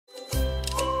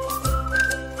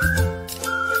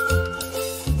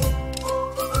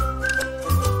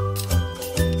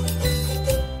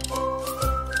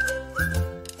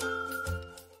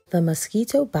The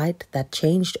Mosquito Bite That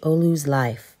Changed Olu's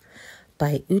Life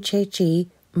by Uchechi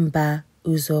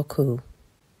Mba-Uzoukwu.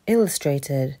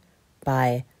 Illustrated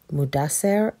by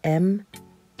Mudassir M.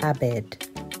 Abid.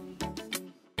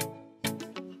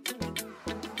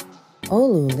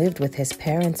 Olu lived with his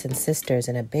parents and sisters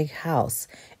in a big house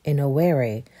in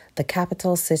Owerri, the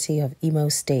capital city of Imo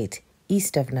State,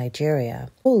 east of Nigeria.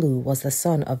 Olu was the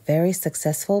son of very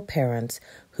successful parents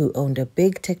who owned a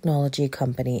big technology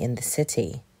company in the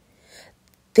city.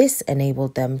 This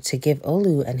enabled them to give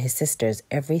Olu and his sisters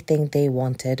everything they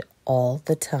wanted all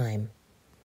the time.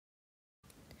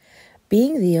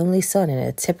 Being the only son in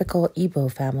a typical Igbo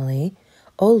family,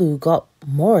 Olu got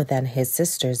more than his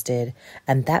sisters did,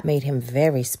 and that made him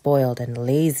very spoiled and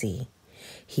lazy.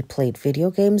 He played video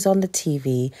games on the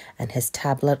TV and his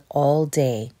tablet all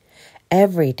day,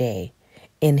 every day,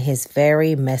 in his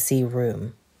very messy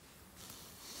room.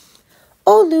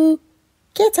 "Olu,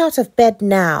 get out of bed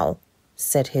now,"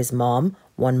 said his mom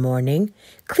one morning.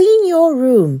 "Clean your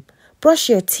room, brush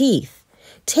your teeth,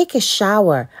 take a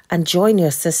shower, and join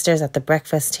your sisters at the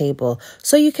breakfast table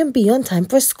so you can be on time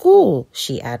for school,"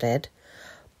 she added.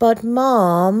 "But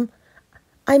Mom,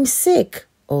 I'm sick,"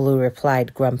 Olu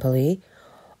replied grumpily.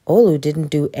 Olu didn't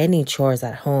do any chores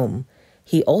at home.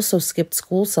 He also skipped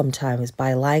school sometimes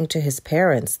by lying to his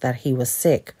parents that he was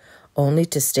sick, only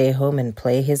to stay home and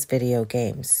play his video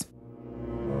games.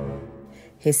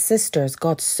 His sisters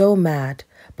got so mad,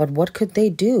 but what could they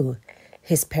do?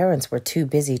 His parents were too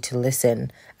busy to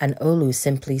listen, and Olu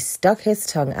simply stuck his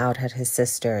tongue out at his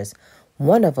sisters.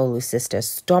 One of Olu's sisters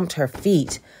stomped her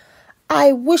feet.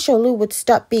 "I wish Olu would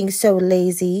stop being so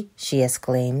lazy," she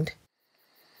exclaimed.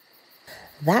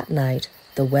 That night,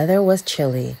 the weather was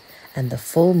chilly, and the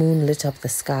full moon lit up the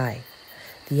sky.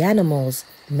 The animals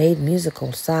made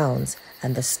musical sounds,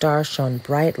 and the stars shone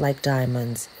bright like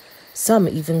diamonds, some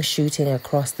even shooting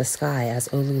across the sky as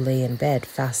Olu lay in bed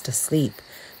fast asleep,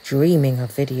 dreaming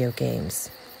of video games.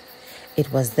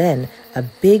 It was then a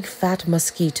big fat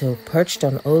mosquito perched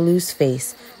on Olu's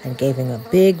face and gave him a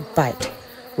big bite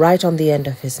right on the end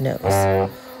of his nose.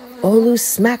 Olu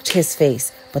smacked his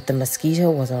face, but the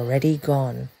mosquito was already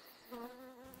gone.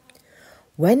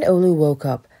 When Olu woke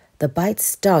up, the bite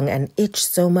stung and itched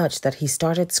so much that he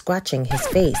started scratching his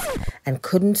face and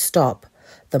couldn't stop.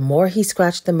 The more he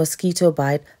scratched the mosquito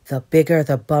bite, the bigger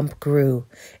the bump grew.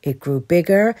 It grew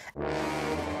bigger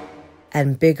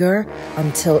and bigger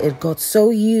until it got so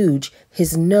huge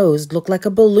his nose looked like a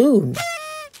balloon.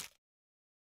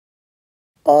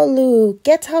 "Olu,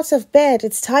 get out of bed.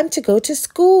 It's time to go to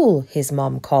school," his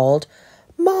mom called.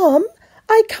 "Mom,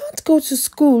 I can't go to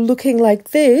school looking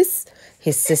like this,"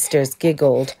 his sisters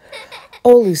giggled.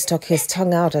 Olu stuck his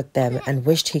tongue out at them and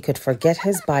wished he could forget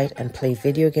his bite and play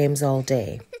video games all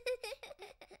day.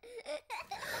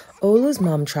 Olu's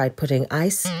mom tried putting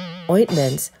ice,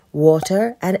 ointments,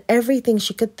 water, and everything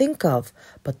she could think of,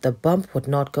 but the bump would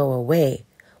not go away.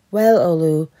 "Well,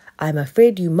 Olu, I'm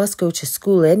afraid you must go to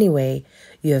school anyway.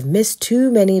 You have missed too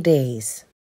many days."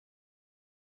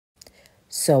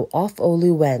 So off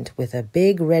Olu went with a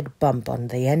big red bump on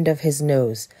the end of his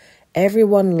nose.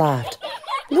 Everyone laughed.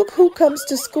 "Look who comes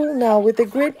to school now with a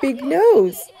great big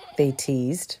nose," they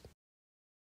teased.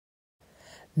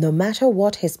 No matter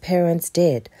what his parents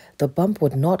did, the bump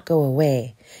would not go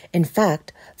away. In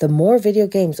fact, the more video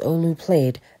games Olu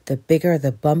played, the bigger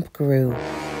the bump grew,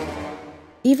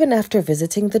 even after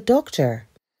visiting the doctor.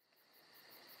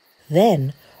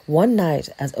 Then, one night,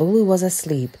 as Olu was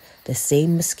asleep, the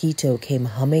same mosquito came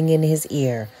humming in his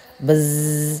ear.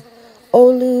 Buzz!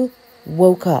 Olu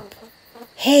woke up.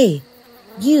 "Hey,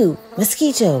 you,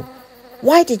 mosquito,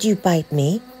 why did you bite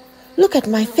me? Look at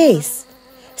my face.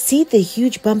 See the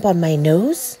huge bump on my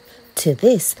nose?" To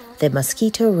this, the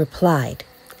mosquito replied,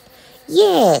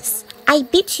 "Yes, I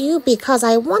bit you because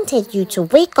I wanted you to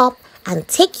wake up and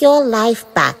take your life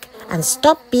back and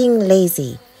stop being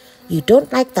lazy. You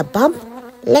don't like the bump?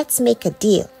 Let's make a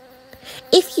deal.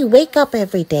 If you wake up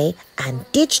every day and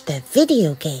ditch the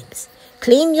video games,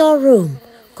 clean your room,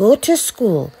 go to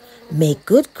school, make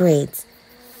good grades,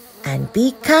 and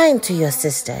be kind to your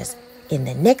sisters, in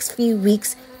the next few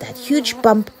weeks, that huge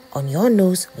bump on your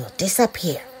nose will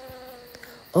disappear."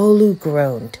 Olu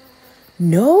groaned.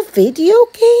 "No video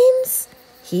games?"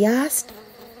 he asked.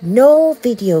 "No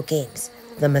video games,"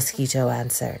 the mosquito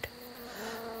answered.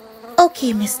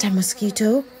 "Okay, Mr.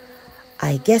 Mosquito,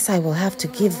 I guess I will have to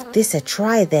give this a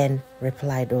try then,"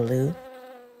 replied Olu.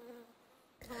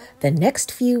 The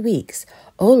next few weeks,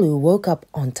 Olu woke up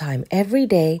on time every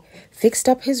day, fixed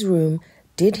up his room,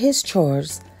 did his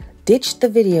chores, ditched the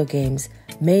video games,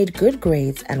 made good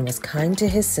grades, and was kind to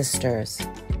his sisters.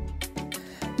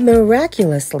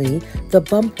 Miraculously, the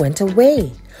bump went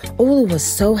away. Olu was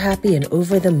so happy and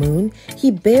over the moon, he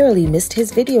barely missed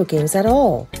his video games at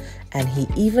all. And he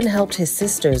even helped his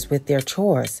sisters with their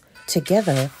chores.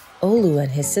 Together, Olu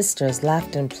and his sisters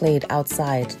laughed and played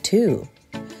outside too.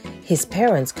 His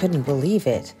parents couldn't believe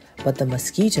it, but the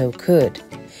mosquito could.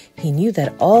 He knew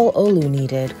that all Olu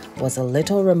needed was a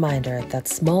little reminder that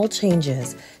small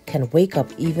changes can wake up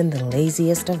even the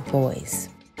laziest of boys.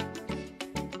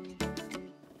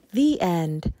 The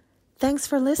end. Thanks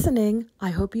for listening.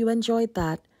 I hope you enjoyed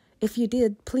that. If you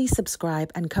did, please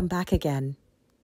subscribe and come back again.